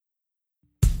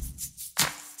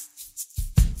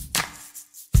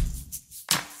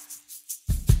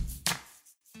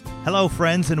Hello,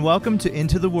 friends, and welcome to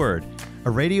Into the Word, a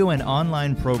radio and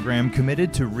online program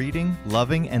committed to reading,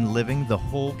 loving, and living the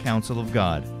whole counsel of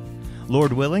God.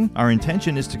 Lord willing, our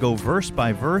intention is to go verse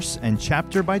by verse and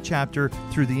chapter by chapter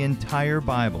through the entire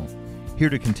Bible. Here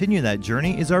to continue that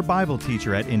journey is our Bible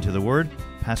teacher at Into the Word,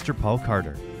 Pastor Paul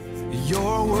Carter.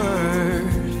 Your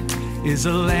word is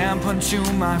a lamp unto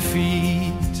my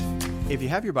feet. If you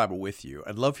have your Bible with you,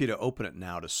 I'd love for you to open it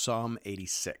now to Psalm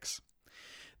 86.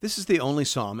 This is the only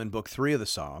psalm in Book 3 of the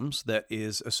Psalms that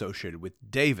is associated with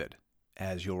David.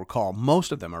 As you'll recall,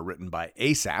 most of them are written by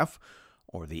Asaph,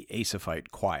 or the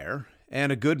Asaphite choir,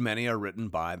 and a good many are written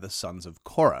by the sons of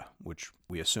Korah, which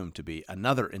we assume to be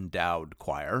another endowed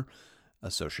choir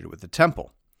associated with the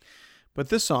temple. But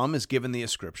this psalm is given the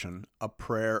ascription, a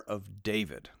prayer of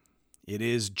David. It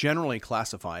is generally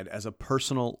classified as a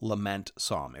personal lament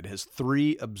psalm. It has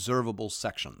 3 observable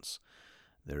sections.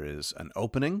 There is an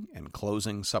opening and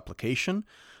closing supplication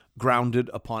grounded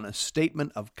upon a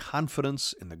statement of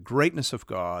confidence in the greatness of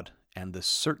God and the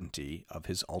certainty of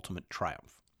his ultimate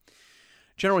triumph.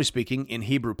 Generally speaking, in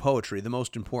Hebrew poetry, the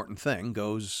most important thing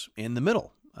goes in the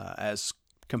middle, as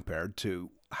compared to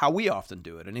how we often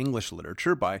do it in English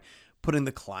literature by putting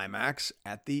the climax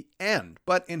at the end.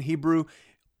 But in Hebrew,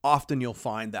 often you'll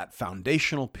find that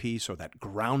foundational piece or that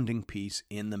grounding piece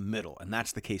in the middle, and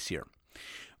that's the case here.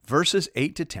 Verses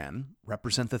 8 to 10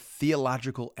 represent the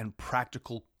theological and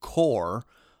practical core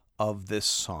of this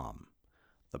psalm.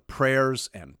 The prayers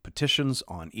and petitions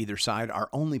on either side are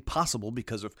only possible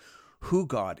because of who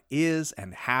God is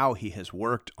and how he has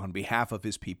worked on behalf of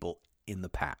his people in the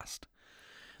past.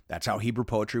 That's how Hebrew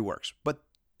poetry works, but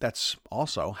that's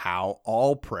also how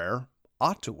all prayer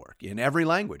ought to work in every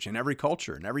language, in every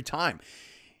culture, in every time.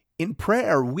 In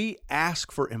prayer, we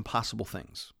ask for impossible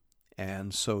things.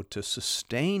 And so to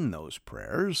sustain those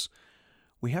prayers,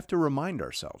 we have to remind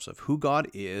ourselves of who God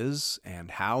is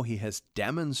and how he has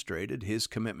demonstrated his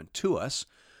commitment to us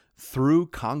through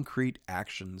concrete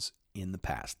actions in the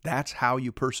past. That's how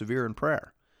you persevere in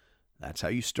prayer. That's how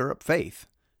you stir up faith.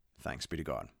 Thanks be to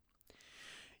God.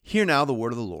 Hear now the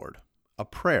word of the Lord, a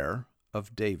prayer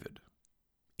of David.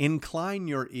 Incline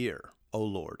your ear, O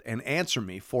Lord, and answer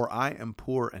me, for I am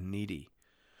poor and needy.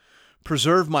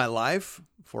 Preserve my life,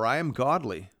 for I am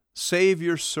godly. Save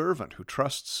your servant who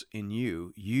trusts in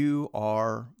you. You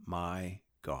are my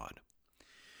God.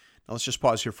 Now let's just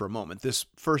pause here for a moment. This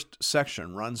first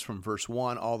section runs from verse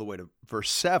 1 all the way to verse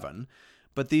 7,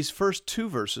 but these first 2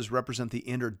 verses represent the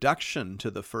introduction to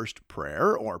the first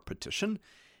prayer or petition,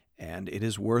 and it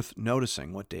is worth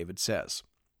noticing what David says.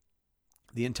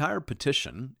 The entire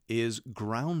petition is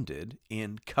grounded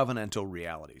in covenantal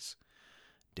realities.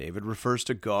 David refers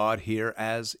to God here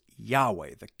as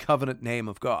Yahweh, the covenant name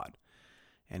of God.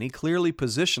 And he clearly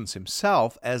positions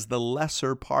himself as the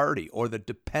lesser party or the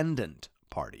dependent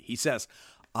party. He says,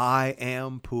 I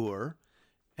am poor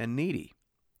and needy.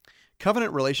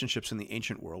 Covenant relationships in the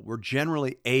ancient world were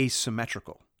generally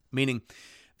asymmetrical, meaning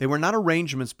they were not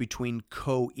arrangements between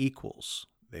co-equals.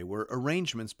 They were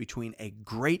arrangements between a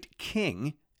great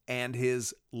king and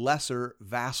his lesser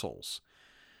vassals.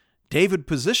 David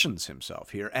positions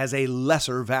himself here as a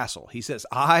lesser vassal. He says,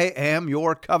 I am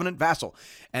your covenant vassal,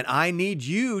 and I need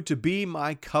you to be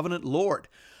my covenant lord.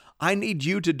 I need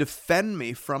you to defend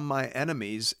me from my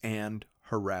enemies and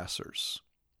harassers.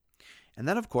 And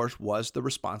that, of course, was the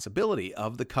responsibility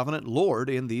of the covenant lord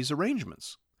in these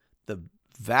arrangements. The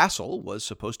vassal was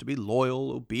supposed to be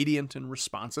loyal, obedient, and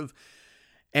responsive,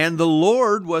 and the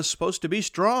Lord was supposed to be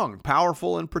strong,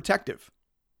 powerful, and protective.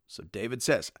 So David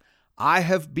says, I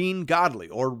have been godly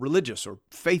or religious or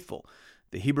faithful.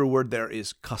 The Hebrew word there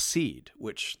is chassid,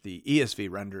 which the ESV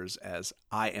renders as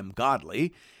I am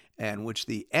godly, and which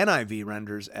the NIV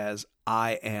renders as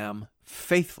I am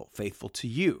faithful, faithful to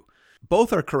you.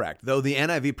 Both are correct, though the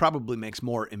NIV probably makes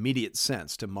more immediate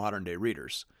sense to modern-day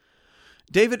readers.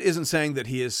 David isn't saying that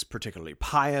he is particularly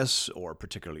pious or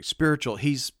particularly spiritual.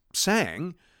 He's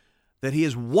saying that he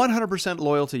is 100%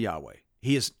 loyal to Yahweh.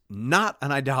 He is not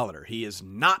an idolater. He is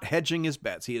not hedging his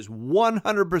bets. He is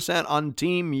 100% on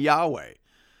Team Yahweh.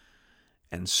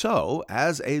 And so,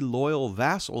 as a loyal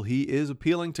vassal, he is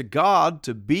appealing to God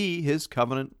to be his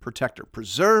covenant protector.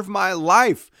 Preserve my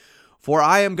life, for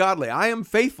I am godly. I am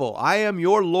faithful. I am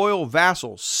your loyal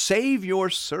vassal. Save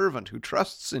your servant who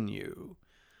trusts in you.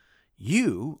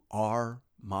 You are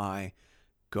my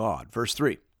God. Verse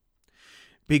 3.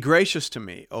 Be gracious to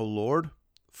me, O Lord,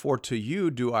 for to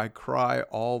you do I cry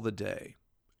all the day.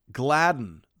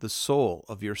 Gladden the soul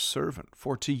of your servant,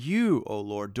 for to you, O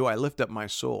Lord, do I lift up my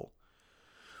soul.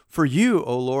 For you,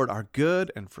 O Lord, are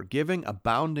good and forgiving,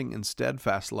 abounding in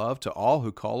steadfast love to all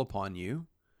who call upon you.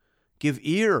 Give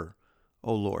ear,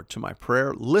 O Lord, to my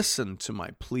prayer. Listen to my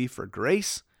plea for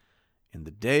grace. In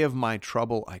the day of my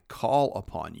trouble, I call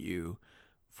upon you,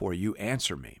 for you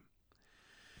answer me.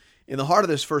 In the heart of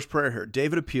this first prayer here,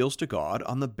 David appeals to God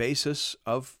on the basis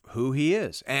of who he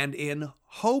is and in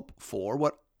hope for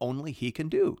what only he can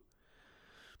do.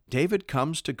 David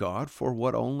comes to God for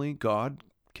what only God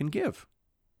can give.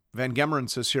 Van Gemeren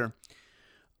says here,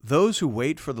 those who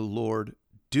wait for the Lord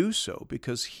do so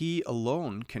because he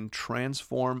alone can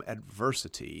transform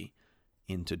adversity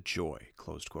into joy.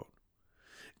 Closed quote.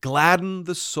 Gladden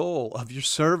the soul of your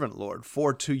servant, Lord,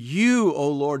 for to you, O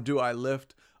Lord, do I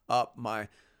lift up my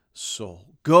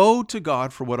soul. Go to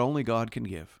God for what only God can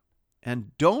give.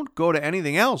 And don't go to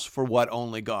anything else for what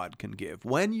only God can give.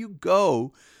 When you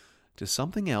go to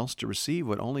something else to receive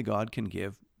what only God can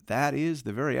give, that is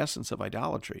the very essence of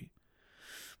idolatry.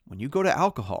 When you go to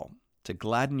alcohol to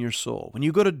gladden your soul, when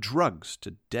you go to drugs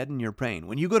to deaden your pain,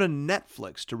 when you go to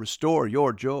Netflix to restore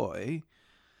your joy,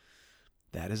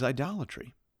 that is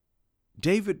idolatry.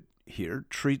 David here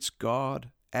treats God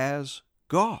as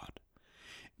God.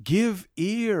 Give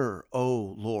ear,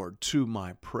 O Lord, to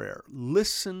my prayer.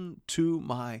 Listen to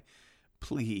my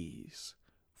pleas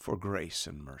for grace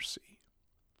and mercy.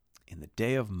 In the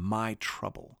day of my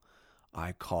trouble,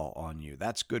 I call on you.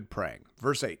 That's good praying.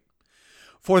 Verse 8.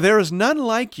 For there is none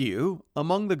like you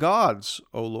among the gods,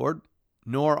 O Lord,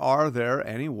 nor are there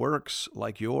any works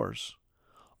like yours.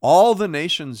 All the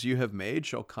nations you have made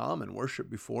shall come and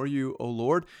worship before you, O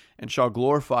Lord, and shall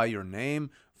glorify your name,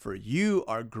 for you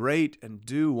are great and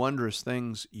do wondrous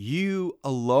things. You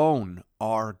alone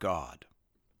are God.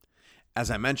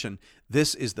 As I mentioned,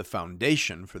 this is the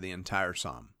foundation for the entire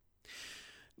psalm.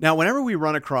 Now, whenever we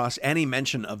run across any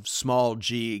mention of small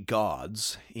g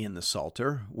gods in the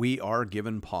Psalter, we are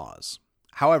given pause.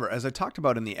 However, as I talked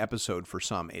about in the episode for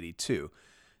Psalm 82,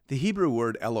 the Hebrew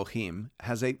word Elohim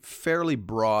has a fairly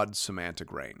broad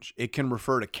semantic range. It can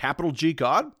refer to capital G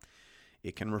God.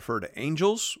 It can refer to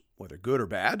angels, whether good or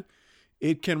bad.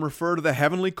 It can refer to the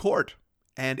heavenly court.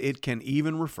 And it can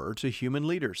even refer to human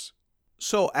leaders.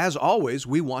 So, as always,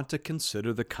 we want to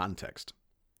consider the context.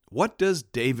 What does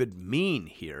David mean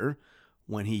here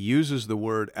when he uses the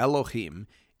word Elohim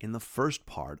in the first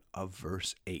part of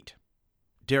verse 8?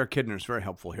 Derek Kidner is very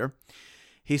helpful here.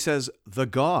 He says, the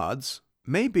gods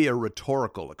may be a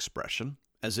rhetorical expression,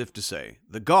 as if to say,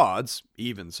 the gods,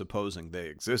 even supposing they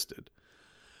existed.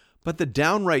 But the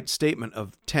downright statement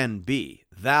of 10b,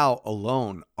 thou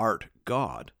alone art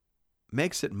God,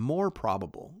 makes it more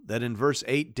probable that in verse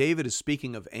 8, David is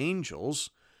speaking of angels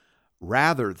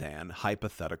rather than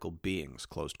hypothetical beings,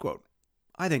 closed quote.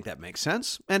 I think that makes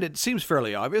sense, and it seems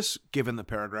fairly obvious given the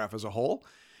paragraph as a whole.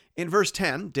 In verse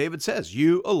 10, David says,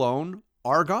 you alone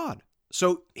are God.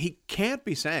 So he can't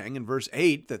be saying in verse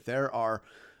 8 that there are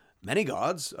many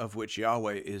gods, of which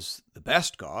Yahweh is the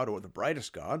best God or the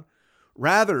brightest God.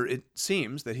 Rather, it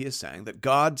seems that he is saying that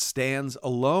God stands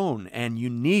alone and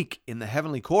unique in the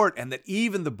heavenly court, and that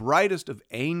even the brightest of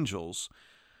angels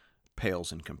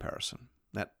pales in comparison.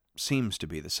 That seems to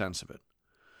be the sense of it.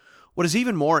 What is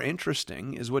even more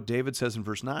interesting is what David says in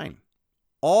verse 9.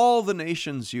 All the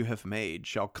nations you have made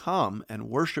shall come and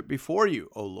worship before you,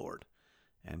 O Lord,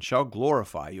 and shall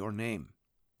glorify your name.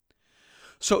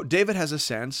 So David has a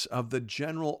sense of the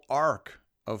general arc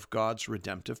of God's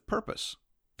redemptive purpose.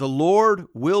 The Lord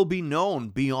will be known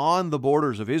beyond the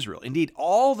borders of Israel. Indeed,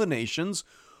 all the nations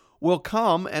will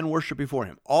come and worship before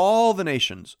him. All the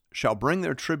nations shall bring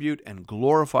their tribute and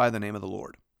glorify the name of the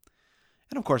Lord.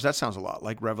 And of course, that sounds a lot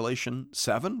like Revelation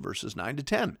 7, verses 9 to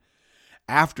 10.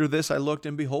 After this I looked,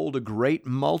 and behold, a great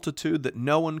multitude that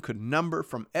no one could number,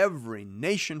 from every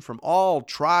nation, from all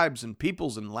tribes and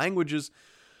peoples and languages,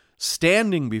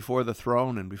 standing before the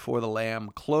throne and before the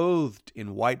Lamb, clothed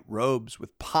in white robes,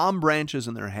 with palm branches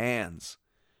in their hands,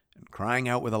 and crying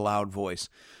out with a loud voice,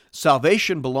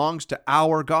 salvation belongs to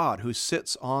our God who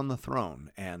sits on the throne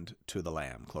and to the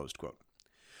Lamb, closed quote.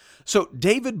 So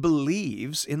David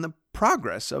believes in the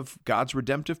progress of God's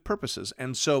redemptive purposes.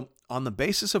 And so on the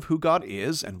basis of who God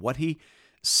is and what he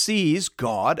sees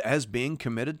God as being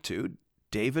committed to,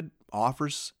 David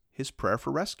offers his prayer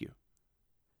for rescue.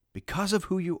 Because of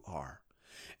who you are,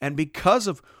 and because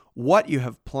of what you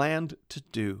have planned to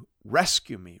do,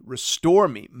 rescue me, restore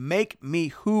me, make me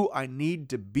who I need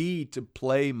to be to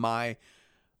play my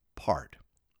part.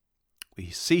 We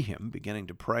see him beginning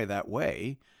to pray that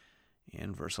way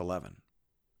in verse 11.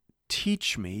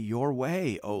 Teach me your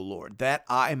way, O Lord, that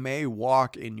I may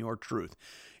walk in your truth.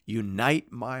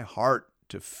 Unite my heart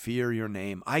to fear your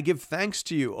name. I give thanks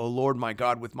to you, O Lord my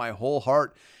God, with my whole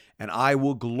heart, and I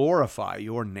will glorify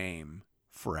your name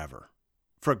forever.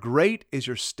 For great is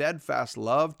your steadfast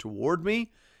love toward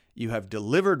me. You have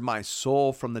delivered my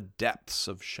soul from the depths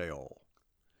of Sheol.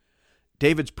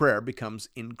 David's prayer becomes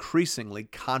increasingly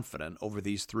confident over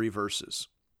these 3 verses.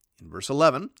 In verse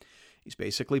 11, he's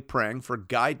basically praying for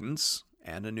guidance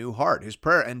and a new heart. His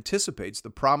prayer anticipates the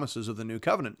promises of the new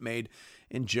covenant made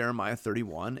in Jeremiah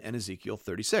 31 and Ezekiel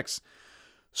 36.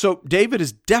 So David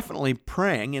is definitely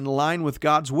praying in line with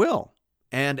God's will,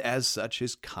 and as such,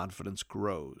 his confidence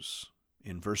grows.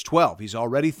 In verse 12, he's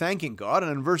already thanking God,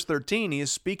 and in verse 13, he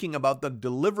is speaking about the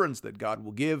deliverance that God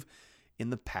will give in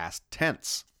the past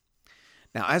tense.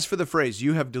 Now, as for the phrase,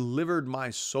 you have delivered my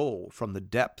soul from the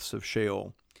depths of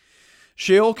Sheol,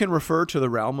 Sheol can refer to the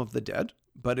realm of the dead,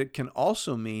 but it can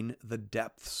also mean the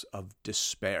depths of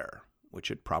despair, which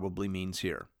it probably means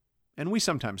here. And we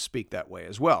sometimes speak that way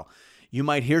as well. You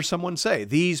might hear someone say,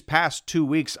 these past 2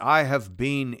 weeks I have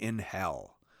been in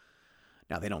hell.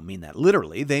 Now, they don't mean that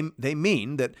literally. They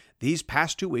mean that these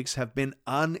past 2 weeks have been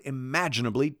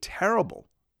unimaginably terrible.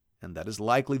 And that is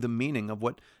likely the meaning of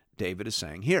what David is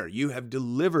saying here. You have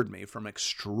delivered me from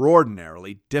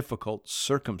extraordinarily difficult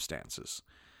circumstances.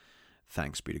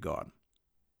 Thanks be to God.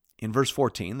 In verse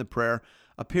 14, the prayer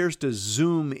appears to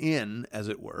zoom in, as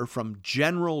it were, from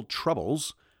general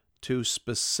troubles to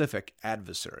specific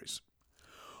adversaries.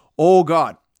 O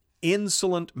God,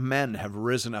 insolent men have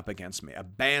risen up against me. A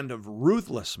band of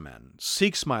ruthless men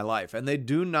seeks my life, and they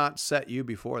do not set you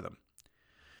before them.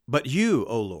 But you,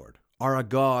 O Lord, are a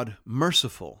God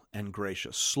merciful and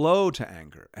gracious, slow to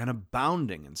anger, and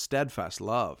abounding in steadfast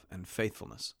love and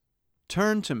faithfulness.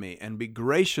 Turn to me and be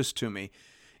gracious to me.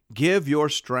 Give your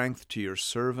strength to your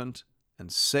servant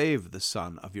and save the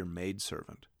son of your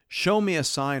maidservant. Show me a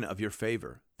sign of your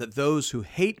favor, that those who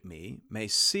hate me may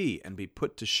see and be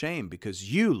put to shame,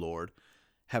 because you, Lord,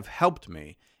 have helped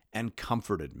me and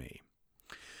comforted me.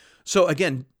 So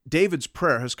again, David's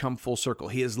prayer has come full circle.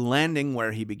 He is landing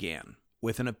where he began,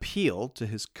 with an appeal to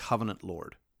his covenant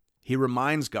Lord. He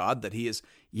reminds God that he is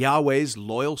Yahweh's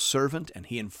loyal servant, and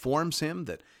he informs him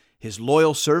that his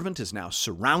loyal servant is now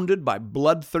surrounded by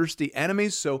bloodthirsty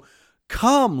enemies. So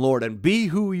come, Lord, and be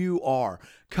who you are.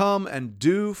 Come and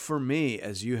do for me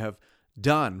as you have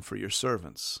done for your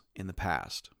servants in the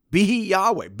past. Be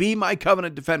Yahweh, be my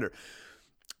covenant defender,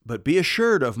 but be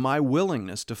assured of my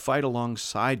willingness to fight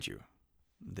alongside you.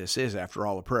 This is, after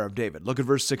all, a prayer of David. Look at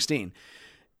verse 16.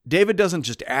 David doesn't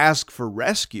just ask for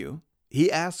rescue,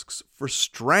 he asks for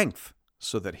strength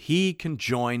so that he can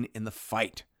join in the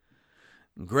fight.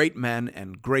 Great men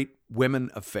and great women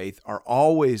of faith are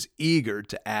always eager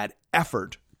to add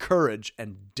effort, courage,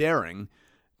 and daring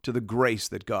to the grace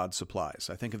that God supplies.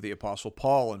 I think of the Apostle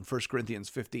Paul in 1 Corinthians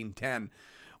 15:10,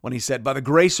 when he said, "By the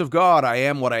grace of God I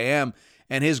am what I am,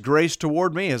 and his grace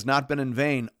toward me has not been in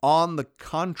vain. On the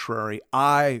contrary,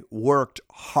 I worked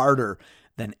harder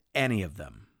than any of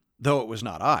them, though it was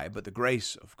not I, but the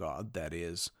grace of God that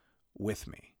is with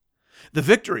me." The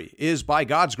victory is by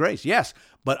God's grace, yes,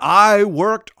 but I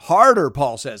worked harder,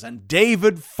 Paul says, and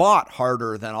David fought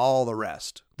harder than all the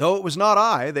rest. Though it was not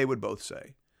I, they would both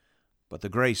say, but the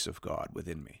grace of God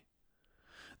within me.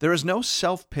 There is no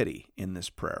self-pity in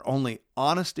this prayer, only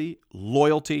honesty,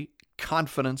 loyalty,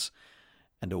 confidence,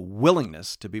 and a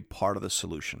willingness to be part of the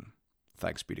solution.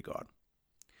 Thanks be to God.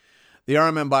 The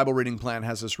RMM Bible Reading Plan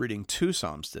has us reading 2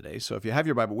 Psalms today, so if you have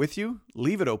your Bible with you,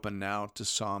 leave it open now to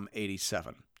Psalm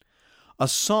 87. A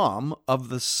psalm of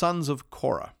the sons of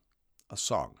Korah, a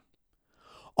song.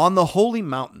 On the holy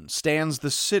mountain stands the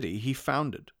city he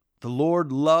founded. The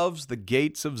Lord loves the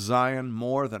gates of Zion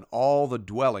more than all the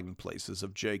dwelling places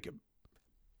of Jacob.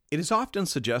 It is often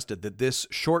suggested that this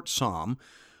short psalm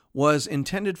was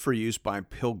intended for use by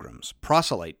pilgrims,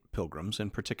 proselyte pilgrims in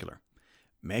particular,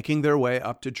 making their way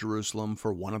up to Jerusalem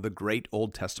for one of the great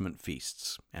Old Testament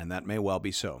feasts, and that may well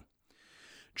be so.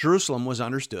 Jerusalem was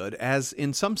understood as,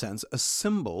 in some sense, a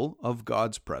symbol of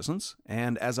God's presence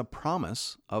and as a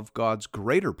promise of God's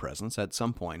greater presence at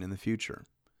some point in the future.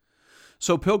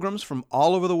 So pilgrims from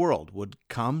all over the world would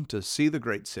come to see the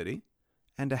great city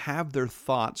and to have their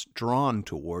thoughts drawn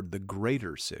toward the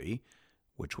greater city,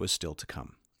 which was still to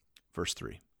come. Verse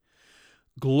 3,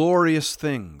 "Glorious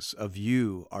things of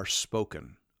you are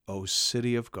spoken, O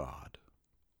city of God."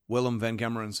 Willem van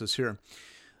Gemeren says here,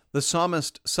 the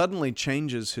psalmist suddenly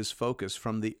changes his focus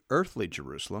from the earthly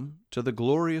Jerusalem to the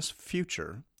glorious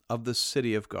future of the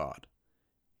city of God.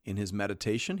 In his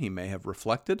meditation, he may have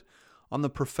reflected on the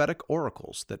prophetic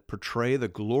oracles that portray the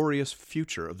glorious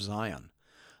future of Zion,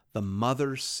 the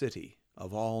mother city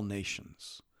of all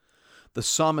nations. The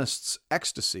psalmist's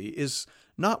ecstasy is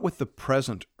not with the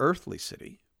present earthly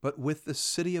city, but with the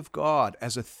city of God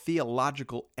as a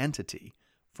theological entity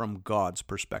from God's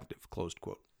perspective, closed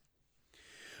quote.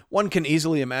 One can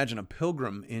easily imagine a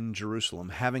pilgrim in Jerusalem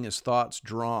having his thoughts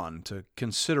drawn to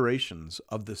considerations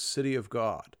of the city of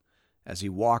God as he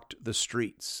walked the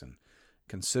streets and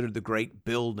considered the great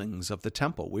buildings of the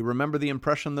temple. We remember the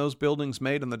impression those buildings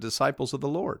made on the disciples of the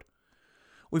Lord.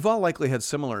 We've all likely had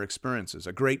similar experiences: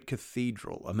 a great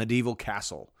cathedral, a medieval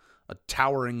castle, a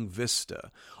towering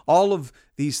vista. All of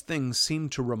these things seem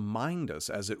to remind us,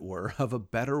 as it were, of a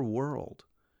better world,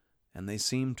 and they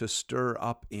seem to stir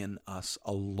up in us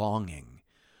a longing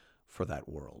for that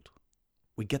world.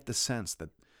 We get the sense that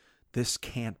this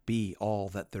can't be all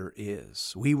that there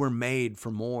is. We were made for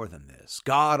more than this.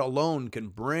 God alone can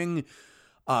bring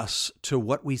us to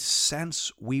what we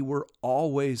sense we were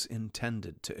always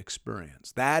intended to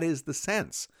experience. That is the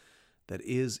sense that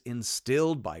is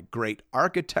instilled by great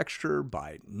architecture,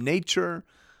 by nature,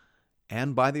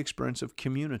 and by the experience of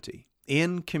community.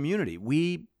 In community,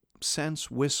 we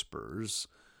sense whispers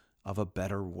of a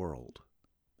better world.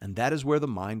 And that is where the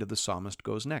mind of the psalmist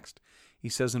goes next. He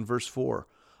says in verse 4,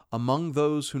 "Among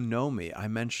those who know me, I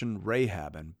mention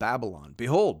Rahab and Babylon.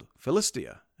 Behold,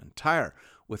 Philistia and Tyre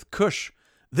with Cush.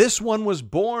 This one was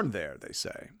born there," they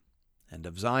say. "And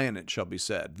of Zion it shall be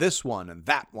said, this one and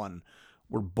that one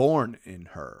were born in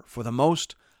her. For the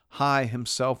Most High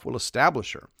himself will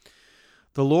establish her."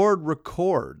 The Lord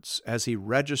records as he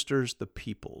registers the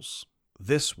peoples.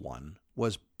 This one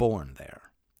was born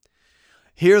there.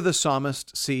 Here the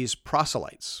psalmist sees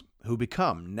proselytes who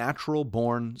become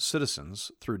natural-born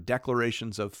citizens through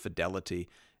declarations of fidelity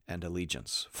and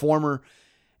allegiance. Former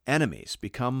enemies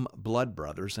become blood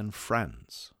brothers and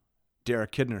friends.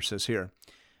 Derek Kidner says here,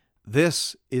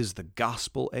 "This is the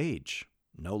gospel age,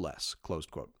 no less,"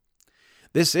 closed quote.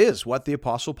 This is what the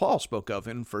Apostle Paul spoke of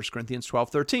in 1 Corinthians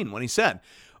 12:13 when he said,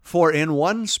 "For in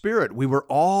one Spirit we were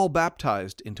all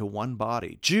baptized into one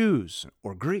body, Jews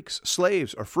or Greeks,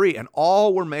 slaves or free, and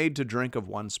all were made to drink of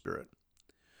one Spirit."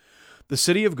 The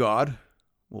city of God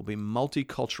will be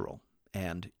multicultural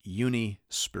and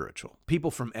uni-spiritual.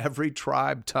 People from every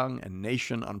tribe, tongue, and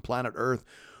nation on planet Earth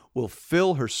will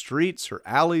fill her streets, her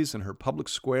alleys, and her public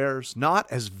squares, not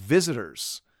as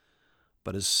visitors,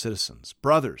 but as citizens,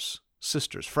 brothers,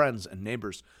 sisters, friends, and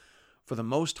neighbors. For the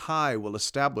Most High will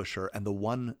establish her, and the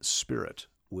one Spirit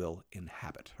will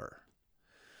inhabit her.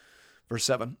 Verse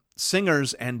 7,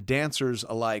 "Singers and dancers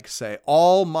alike say,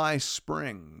 all my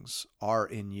springs are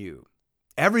in you."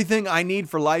 Everything I need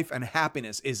for life and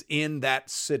happiness is in that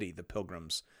city, the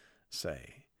pilgrims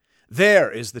say.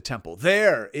 There is the temple.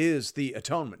 There is the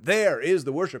atonement. There is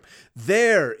the worship.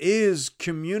 There is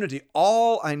community.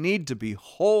 All I need to be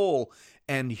whole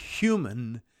and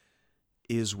human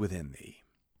is within thee.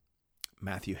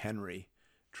 Matthew Henry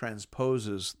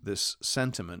transposes this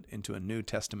sentiment into a New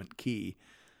Testament key,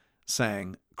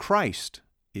 saying, "Christ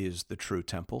is the true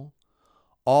temple.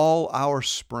 All our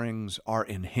springs are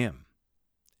in him,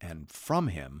 and from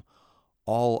him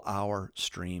all our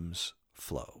streams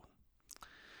flow."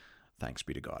 Thanks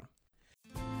be to God.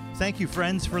 Thank you,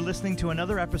 friends, for listening to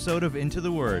another episode of Into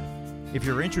the Word. If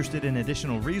you're interested in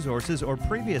additional resources or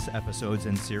previous episodes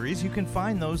and series, you can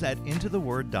find those at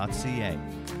intotheword.ca.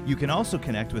 You can also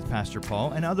connect with Pastor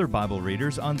Paul and other Bible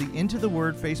readers on the Into the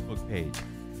Word Facebook page.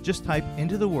 Just type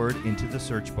Into the Word into the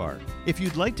search bar. If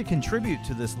you'd like to contribute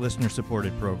to this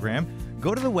listener-supported program,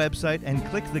 go to the website and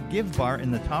click the Give bar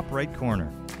in the top right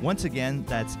corner. Once again,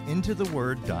 that's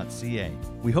intotheword.ca.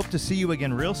 We hope to see you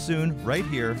again real soon, right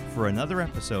here, for another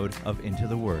episode of Into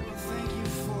the Word.